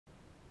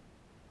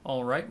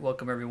Alright,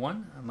 welcome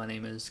everyone. My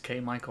name is K.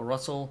 Michael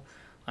Russell.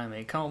 I'm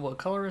a comic book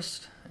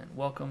colorist, and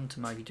welcome to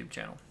my YouTube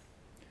channel.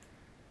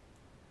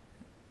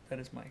 That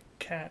is my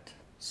cat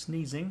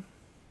sneezing.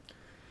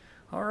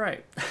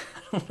 Alright, I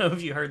don't know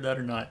if you heard that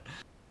or not.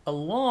 A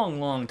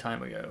long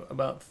time ago,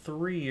 about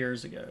 3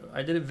 years ago,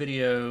 I did a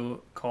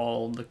video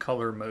called The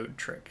Color Mode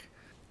Trick.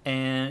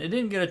 And it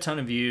didn't get a ton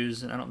of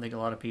views, and I don't think a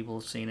lot of people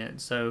have seen it,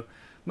 so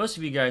most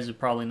of you guys have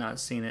probably not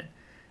seen it.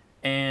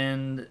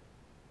 And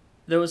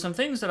there was some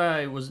things that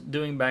I was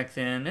doing back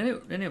then,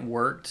 and it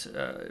worked.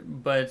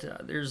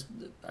 But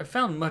I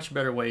found much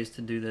better ways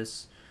to do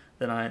this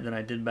than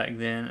I did back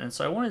then, and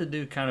so I wanted to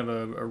do kind of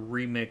a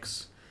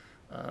remix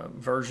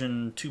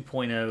version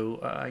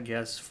 2.0, I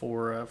guess,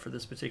 for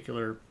this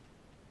particular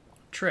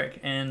trick.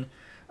 And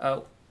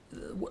the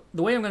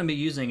way I'm going to be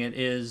using it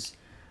is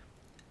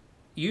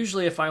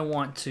usually if I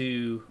want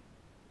to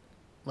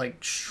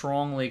like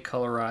strongly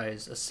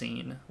colorize a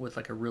scene with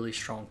like a really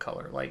strong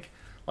color,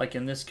 like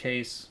in this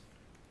case,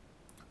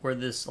 where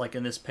this, like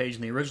in this page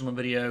in the original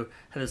video,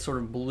 had this sort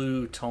of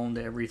blue tone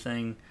to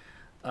everything.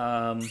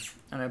 And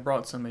I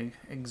brought some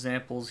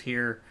examples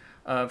here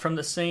from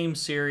the same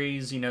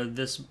series. You know,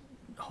 this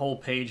whole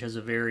page has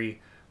a very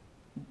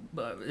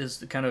is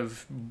the kind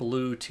of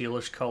blue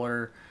tealish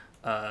color.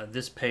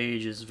 This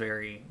page is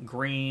very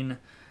green,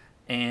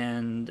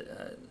 and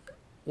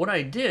what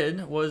I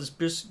did was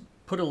just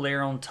put a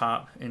layer on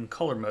top in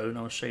color mode, and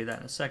I'll show you that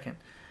in a second.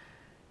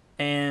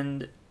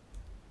 And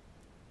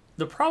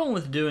the problem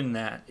with doing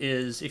that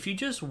is if you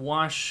just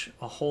wash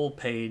a whole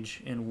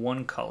page in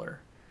one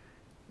color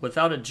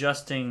without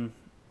adjusting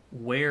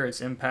where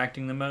it's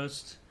impacting the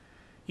most,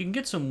 you can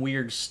get some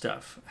weird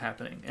stuff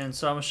happening. And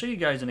so I'm going to show you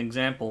guys an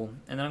example,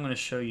 and then I'm going to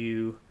show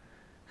you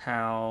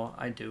how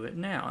I do it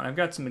now. And I've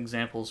got some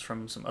examples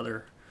from some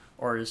other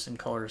artists and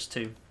colorists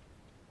too.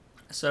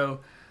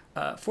 So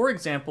for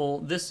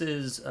example, this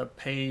is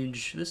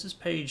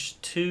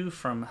page 2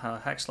 from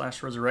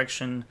Hack/Slash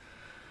Resurrection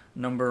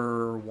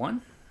number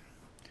 1.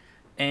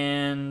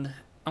 And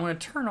I'm going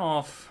to turn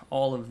off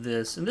all of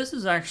this, and this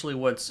is actually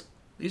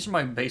these are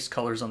my base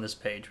colors on this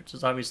page, which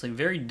is obviously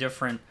very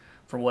different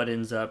from what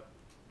ends up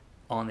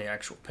on the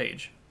actual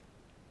page.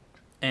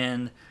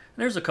 And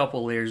there's a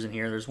couple layers in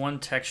here. There's one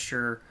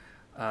texture,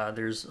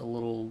 there's a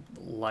little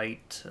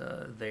light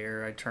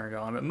there I turned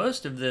on, but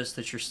most of this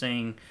that you're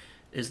seeing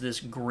is this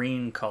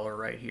green color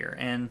right here.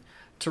 And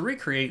to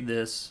recreate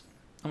this,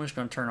 I'm just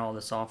going to turn all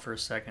this off for a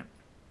second.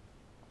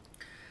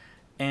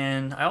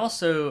 And I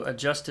also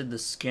adjusted the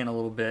skin a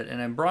little bit,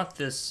 and I brought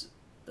this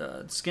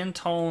skin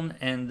tone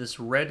and this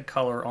red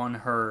color on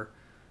her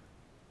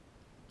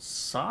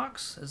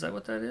socks. Is that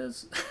what that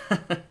is?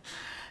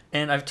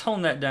 And I've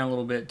toned that down a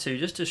little bit too,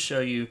 just to show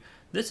you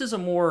this is a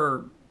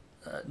more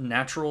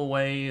natural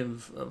way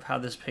of how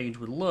this page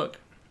would look.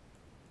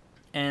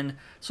 And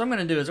so what I'm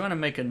going to do is I'm going to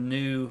make a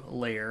new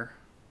layer,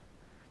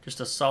 just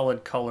a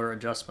solid color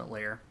adjustment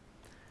layer.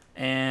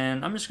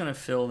 And I'm just going to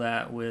fill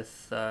that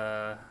with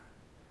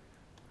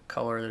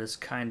color that is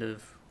kind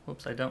of,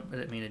 whoops, I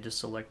didn't mean to just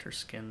select her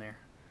skin there.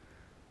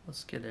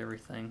 Let's get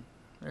everything,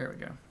 there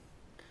we go.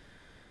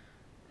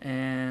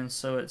 And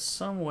so it's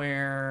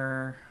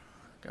somewhere,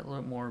 got a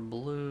little more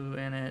blue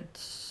in it.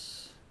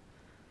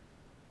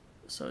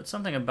 So it's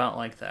something about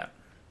like that.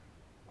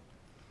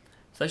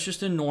 So that's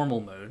just in normal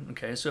mode,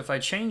 okay? So if I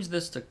change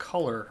this to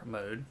color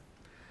mode,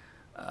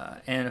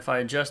 and if I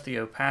adjust the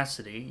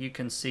opacity, you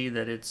can see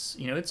that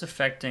it's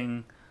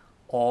affecting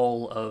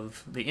all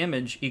of the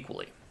image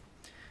equally.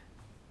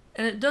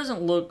 And it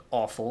doesn't look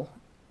awful,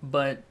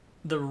 but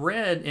the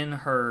red in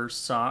her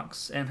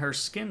socks and her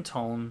skin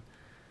tone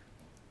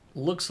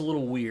looks a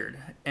little weird.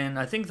 And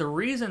I think the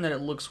reason that it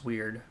looks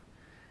weird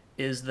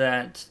is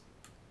that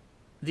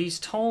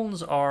these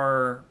tones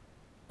are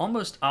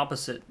almost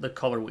opposite the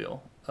color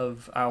wheel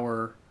of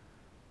our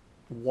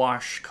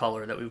wash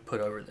color that we've put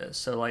over this.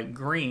 So like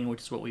green,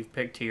 which is what we've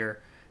picked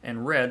here,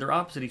 and red, they're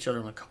opposite each other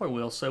on the color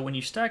wheel. So when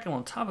you stack them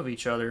on top of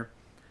each other,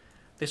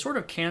 they sort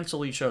of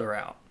cancel each other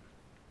out.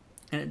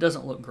 And it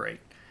doesn't look great.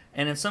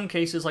 And in some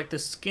cases, like the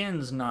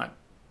skin's not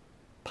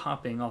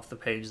popping off the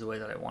page the way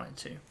that I want it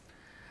to.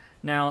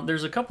 Now,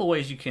 there's a couple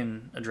ways you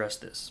can address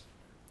this.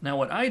 Now,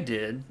 what I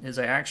did is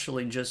I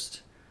actually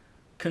just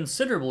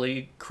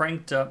considerably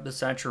cranked up the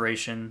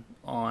saturation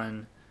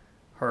on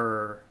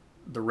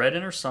the red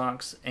in her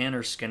socks and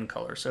her skin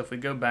color. So if we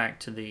go back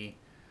to the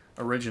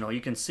original,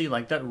 you can see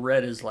like that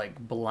red is like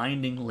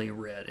blindingly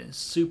red. It's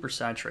super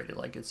saturated,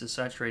 like it's as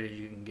saturated as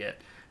you can get.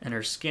 And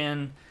her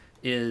skin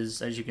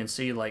is, as you can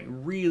see, like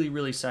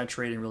really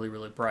saturated and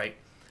really bright,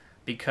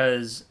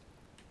 because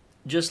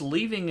just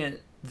leaving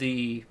it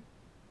the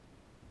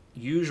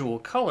usual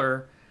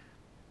color,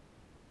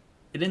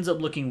 it ends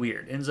up looking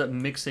weird. It ends up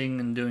mixing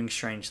and doing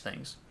strange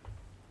things.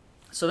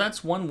 So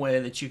that's one way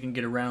that you can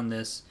get around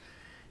this,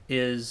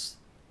 is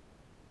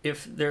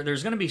if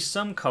there's going to be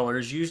some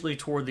colors, usually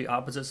toward the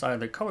opposite side of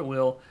the color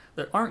wheel,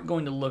 that aren't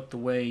going to look the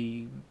way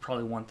you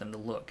probably want them to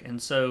look.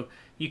 And so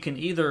you can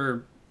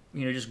either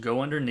just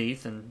go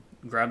underneath and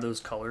grab those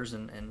colors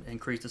and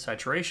increase the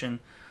saturation,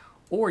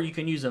 Or you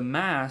can use a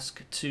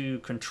mask to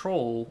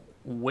control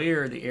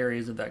where the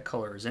areas of that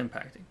color is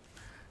impacting.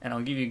 And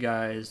I'll give you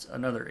guys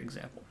another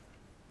example.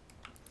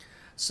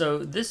 So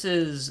this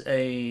is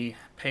a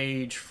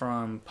page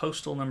from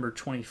Postal number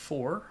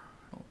 24.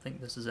 I don't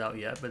think this is out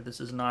yet, but this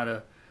is not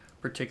a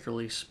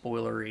particularly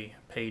spoilery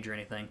page or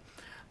anything.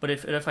 But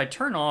if I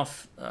turn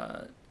off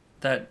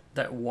that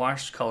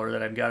washed color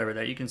that I've got over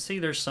there, you can see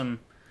there's some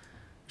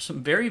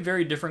very,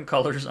 very different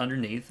colors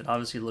underneath. It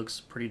obviously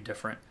looks pretty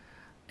different.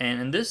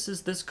 And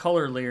this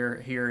color layer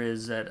here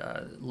is at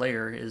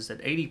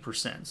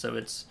 80%, so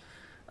it's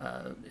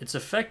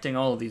affecting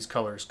all of these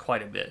colors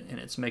quite a bit, and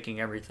it's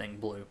making everything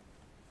blue.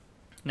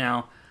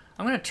 Now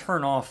I'm going to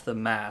turn off the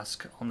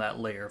mask on that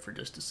layer for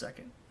just a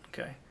second.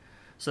 Okay,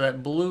 so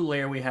that blue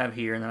layer we have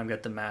here, and then I've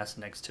got the mask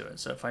next to it.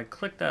 So if I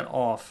click that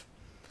off,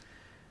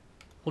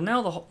 well,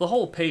 now the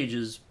whole page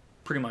is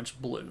pretty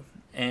much blue,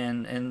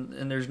 and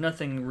there's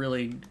nothing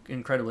really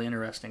incredibly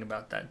interesting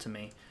about that to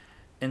me.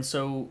 And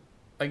so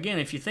again,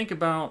 if you think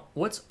about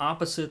what's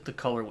opposite the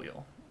color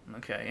wheel,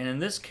 okay, and in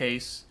this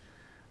case,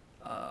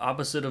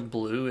 opposite of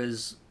blue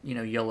is, you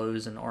know,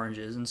 yellows and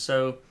oranges, and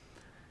so,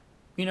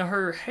 you know,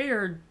 her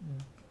hair,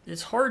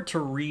 it's hard to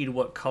read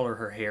what color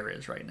her hair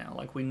is right now.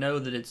 Like, we know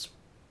that it's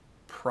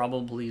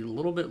probably a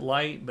little bit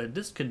light, but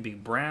this could be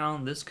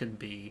brown, this could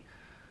be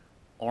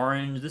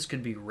orange, this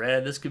could be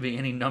red, this could be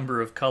any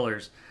number of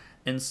colors.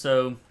 And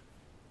so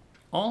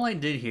all I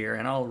did here,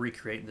 and I'll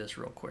recreate this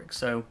real quick.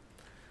 So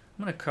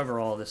I'm going to cover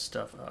all this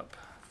stuff up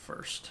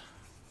first.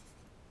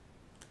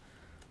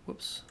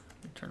 Whoops,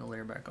 let me turn the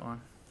layer back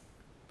on.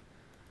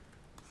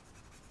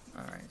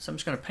 Alright, so I'm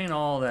just going to paint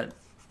all that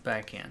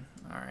back in.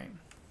 Alright.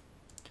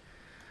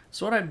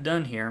 So what I've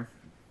done here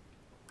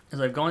is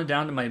I've gone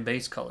down to my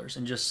base colors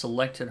and just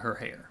selected her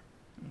hair.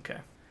 Okay.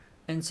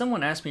 And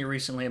someone asked me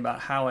recently about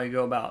how I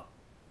go about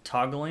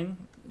toggling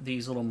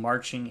these little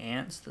marching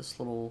ants, this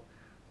little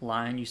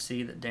line you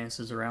see that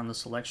dances around the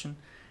selection.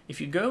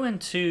 If you go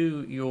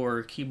into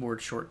your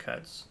keyboard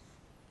shortcuts,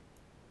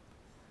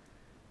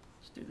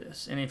 let's do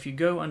this, and if you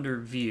go under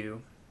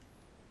View,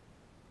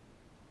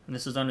 and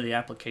this is under the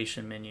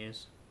application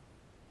menus,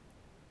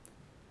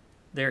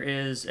 there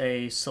is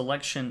a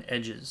selection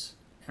edges,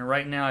 and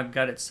right now I've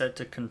got it set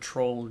to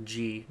Control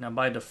G. Now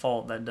by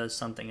default that does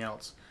something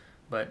else,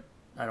 but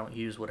I don't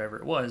use whatever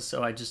it was,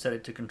 so I just set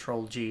it to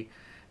Control G,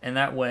 and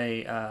that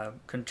way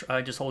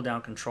I just hold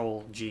down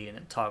Control G and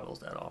it toggles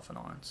that off and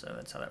on. So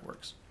that's how that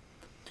works.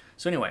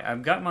 So anyway,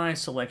 I've got my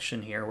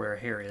selection here where her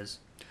hair is.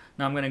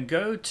 Now I'm going to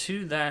go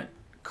to that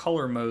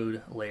color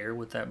mode layer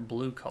with that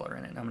blue color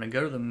in it. I'm going to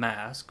go to the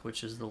mask,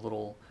 which is the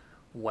little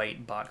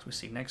white box we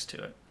see next to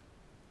it.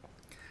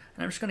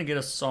 And I'm just going to get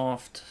a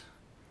soft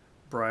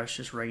brush,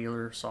 just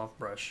regular soft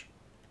brush.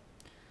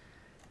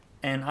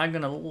 And I'm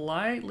going to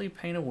lightly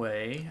paint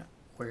away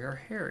where her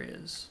hair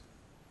is.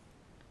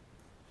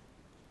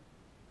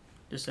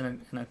 Just in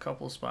a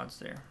couple of spots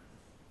there.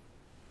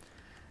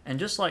 And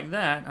just like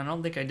that, I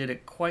don't think I did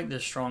it quite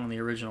this strong in the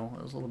original.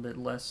 It was a little bit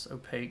less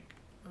opaque.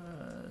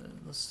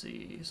 Let's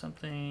see,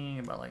 something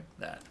about like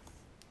that.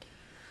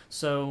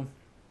 So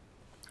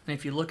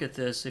if you look at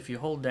this, if you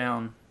hold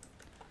down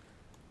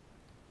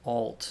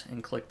Alt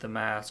and click the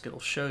mask, it'll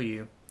show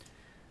you.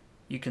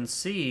 You can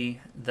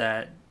see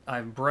that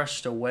I've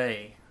brushed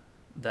away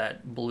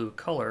that blue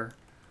color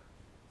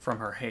from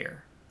her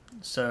hair.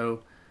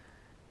 So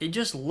it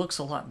just looks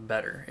a lot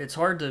better. It's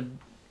hard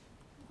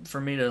for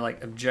me to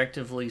like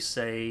objectively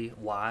say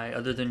why,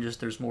 other than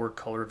just there's more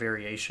color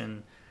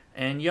variation,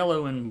 and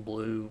yellow and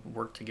blue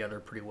work together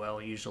pretty well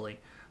usually.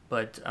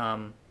 But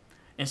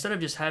instead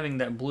of just having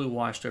that blue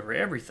washed over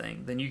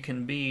everything, then you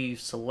can be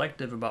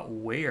selective about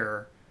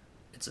where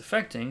it's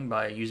affecting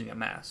by using a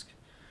mask.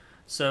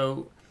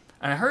 So,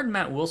 and I heard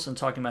Matt Wilson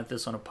talking about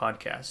this on a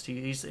podcast.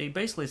 He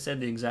basically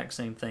said the exact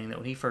same thing, that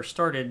when he first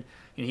started,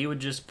 you know, he would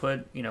just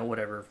put, you know,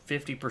 whatever,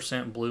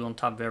 50% blue on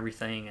top of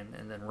everything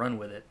and then run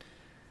with it.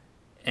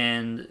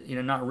 And, you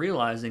know, not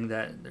realizing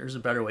that there's a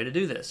better way to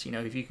do this. You know,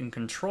 if you can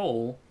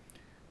control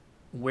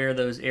where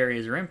those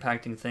areas are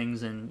impacting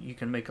things, and you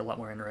can make a lot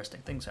more interesting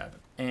things happen.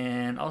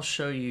 And I'll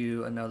show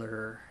you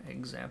another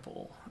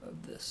example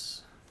of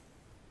this.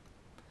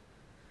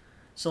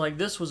 So like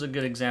this was a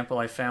good example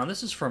I found.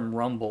 This is from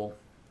Rumble.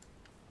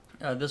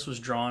 This was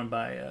drawn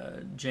by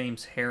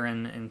James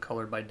Heron and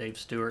colored by Dave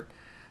Stewart.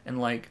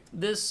 And like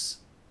this,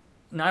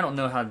 now I don't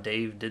know how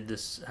Dave did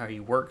this, how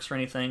he works or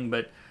anything,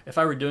 but if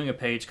I were doing a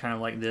page kind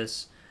of like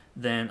this,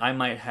 then I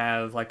might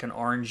have like an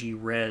orangey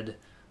red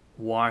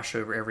wash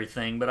over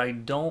everything, but I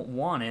don't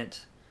want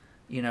it,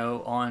 you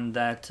know, on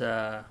that,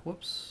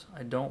 whoops,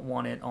 I don't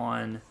want it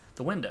on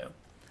the window.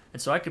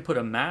 And so I could put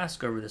a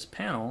mask over this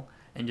panel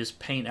and just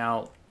paint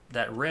out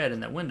that red in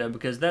that window,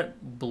 because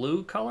that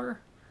blue color,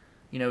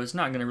 you know, it's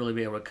not going to really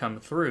be able to come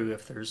through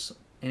if there's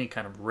any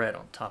kind of red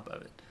on top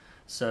of it.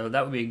 So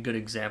that would be a good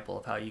example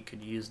of how you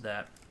could use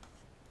that.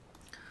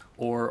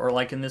 Or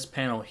like in this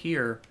panel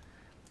here,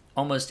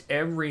 almost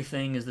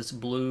everything is this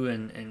blue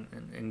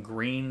and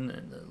green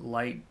and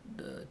light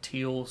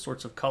teal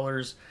sorts of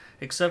colors,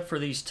 except for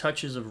these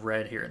touches of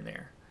red here and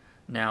there.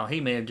 Now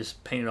he may have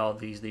just painted all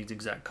these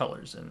exact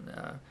colors, and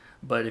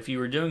but if you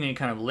were doing any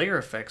kind of layer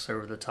effects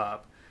over the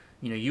top,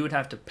 you would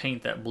have to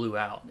paint that blue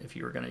out if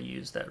you were going to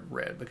use that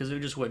red, because it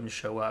just wouldn't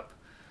show up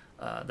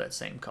that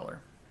same color.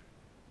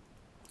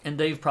 And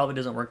Dave probably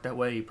doesn't work that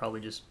way. He probably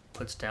just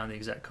puts down the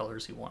exact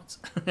colors he wants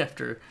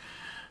after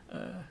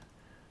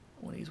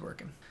when he's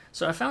working.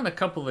 So I found a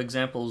couple of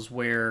examples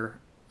where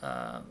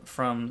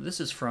this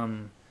is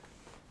from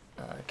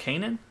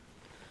Kanan,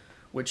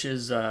 which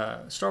is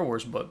a Star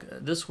Wars book.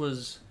 This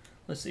was,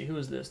 let's see, who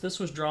is this? This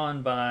was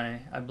drawn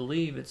by, I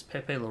believe it's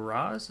Pepe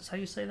Larraz, is how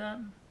you say that?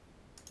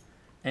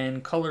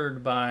 And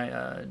colored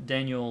by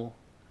Daniel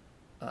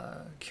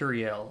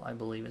Curiel, I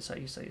believe is how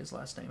you say his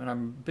last name. And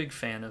I'm a big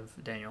fan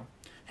of Daniel.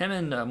 Him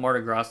and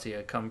Marta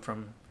Gracia come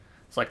from,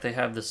 it's like they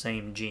have the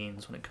same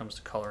genes when it comes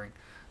to coloring.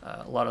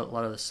 A lot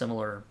of the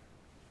similar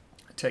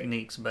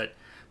techniques, but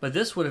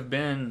this would have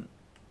been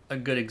a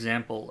good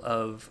example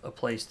of a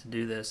place to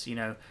do this,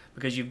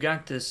 because you've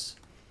got this,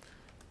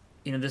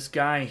 this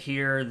guy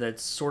here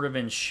that's sort of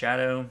in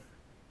shadow,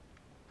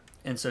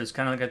 and so it's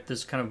kind of got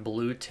this kind of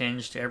blue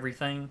tinge to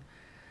everything.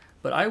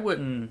 But I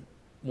wouldn't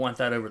want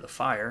that over the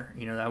fire.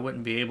 I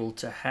wouldn't be able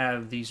to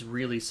have these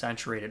really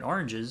saturated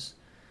oranges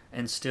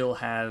and still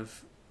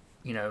have,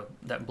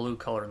 that blue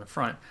color in the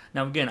front.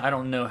 Now, again, I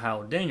don't know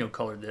how Daniel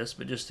colored this,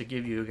 but just to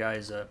give you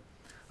guys a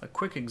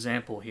quick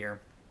example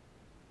here.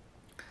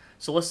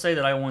 So let's say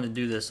that I want to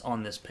do this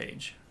on this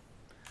page.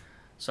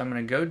 So I'm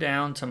going to go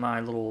down to my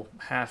little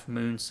half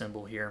moon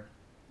symbol here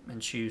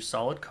and choose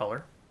solid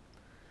color.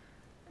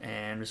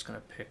 And I'm just going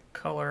to pick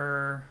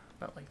color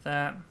about like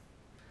that.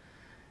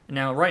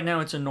 Now, right now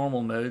it's in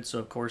normal mode, so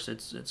of course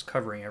it's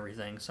covering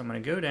everything. So I'm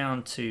going to go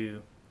down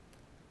to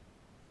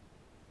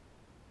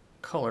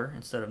color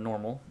instead of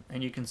normal,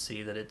 and you can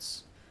see that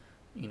it's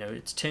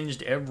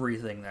tinged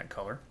everything that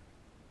color.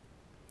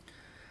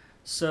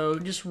 So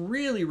just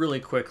really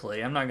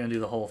quickly, I'm not going to do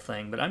the whole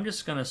thing, but I'm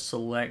just going to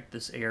select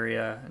this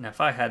area. Now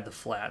if I had the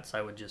flats,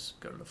 I would just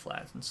go to the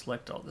flats and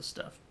select all this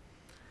stuff.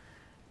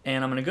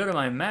 And I'm going to go to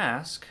my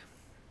mask,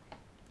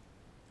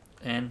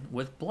 and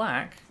with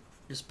black,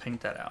 just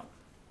paint that out.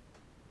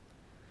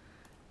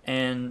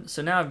 And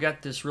so now I've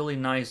got this really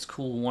nice,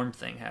 cool, warm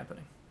thing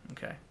happening.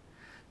 Okay.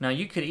 Now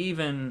you could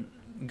even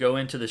go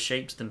into the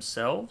shapes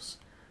themselves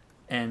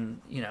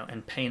and,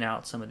 and paint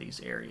out some of these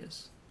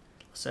areas.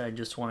 Say I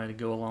just wanted to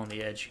go along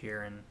the edge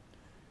here,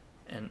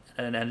 and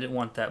I didn't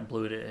want that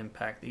blue to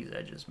impact these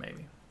edges,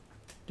 maybe.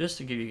 Just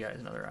to give you guys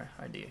another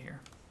idea here.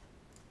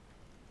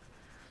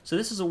 So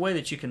this is a way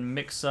that you can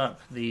mix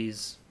up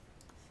these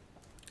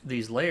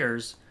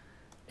layers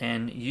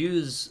and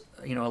use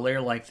a layer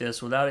like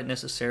this without it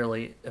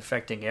necessarily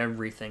affecting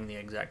everything the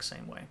exact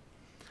same way.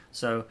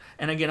 So,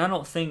 and again, I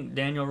don't think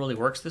Daniel really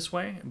works this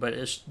way, but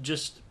it's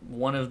just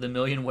one of the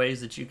million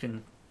ways that you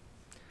can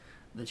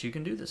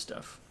do this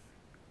stuff.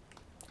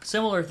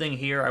 Similar thing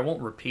here, I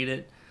won't repeat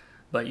it,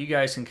 but you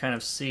guys can kind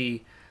of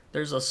see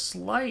there's a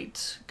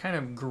slight kind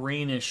of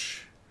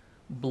greenish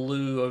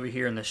blue over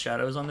here in the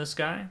shadows on this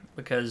guy,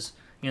 because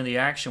the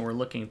action, we're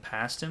looking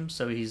past him,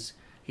 so he's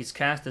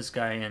cast this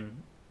guy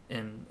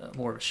in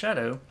more of a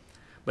shadow,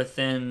 but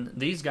then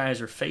these guys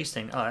are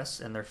facing us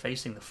and they're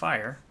facing the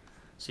fire,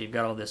 so you've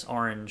got all this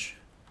orange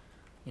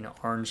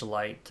orange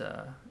light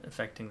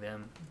affecting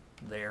them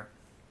there.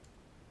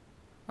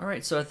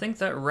 Alright, so I think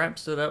that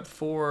wraps it up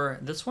for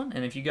this one,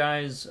 and if you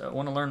guys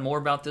want to learn more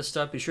about this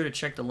stuff, be sure to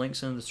check the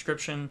links in the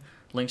description,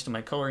 links to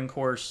my coloring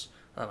course,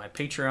 my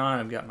Patreon.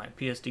 I've got my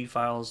PSD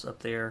files up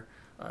there,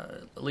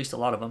 at least a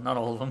lot of them, not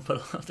all of them,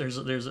 but there's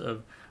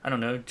I don't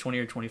know, 20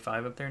 or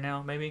 25 up there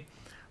now, maybe.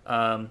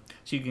 So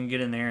you can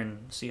get in there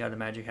and see how the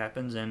magic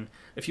happens. And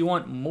if you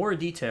want more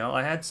detail,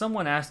 I had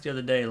someone ask the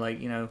other day, like,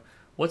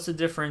 what's the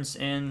difference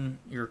in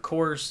your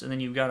course and then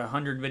you've got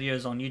 100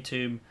 videos on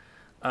YouTube?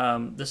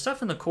 The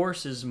stuff in the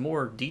course is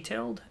more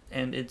detailed,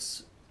 and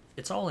it's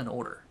all in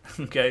order.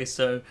 Okay,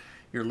 so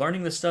you're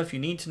learning the stuff you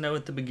need to know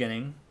at the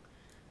beginning,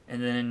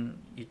 and then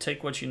you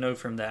take what you know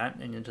from that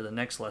and into the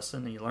next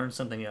lesson, and you learn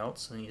something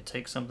else, and you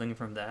take something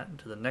from that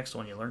into the next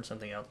one, you learn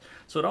something else.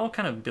 So it all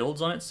kind of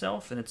builds on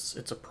itself, and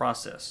it's a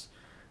process,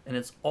 and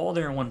it's all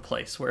there in one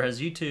place. Whereas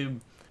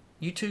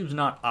YouTube's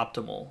not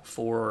optimal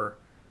for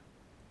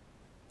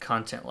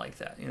content like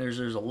that.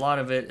 There's a lot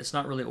of it. It's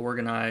not really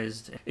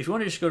organized. If you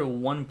want to just go to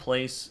one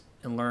place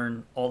and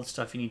learn all the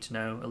stuff you need to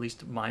know, at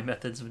least my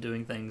methods of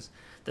doing things,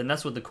 then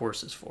that's what the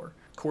course is for.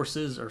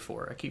 Courses are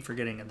for. I keep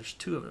forgetting, and there's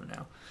 2 of them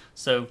now.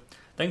 So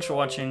thanks for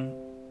watching.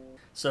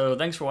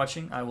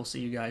 I will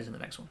see you guys in the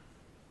next one.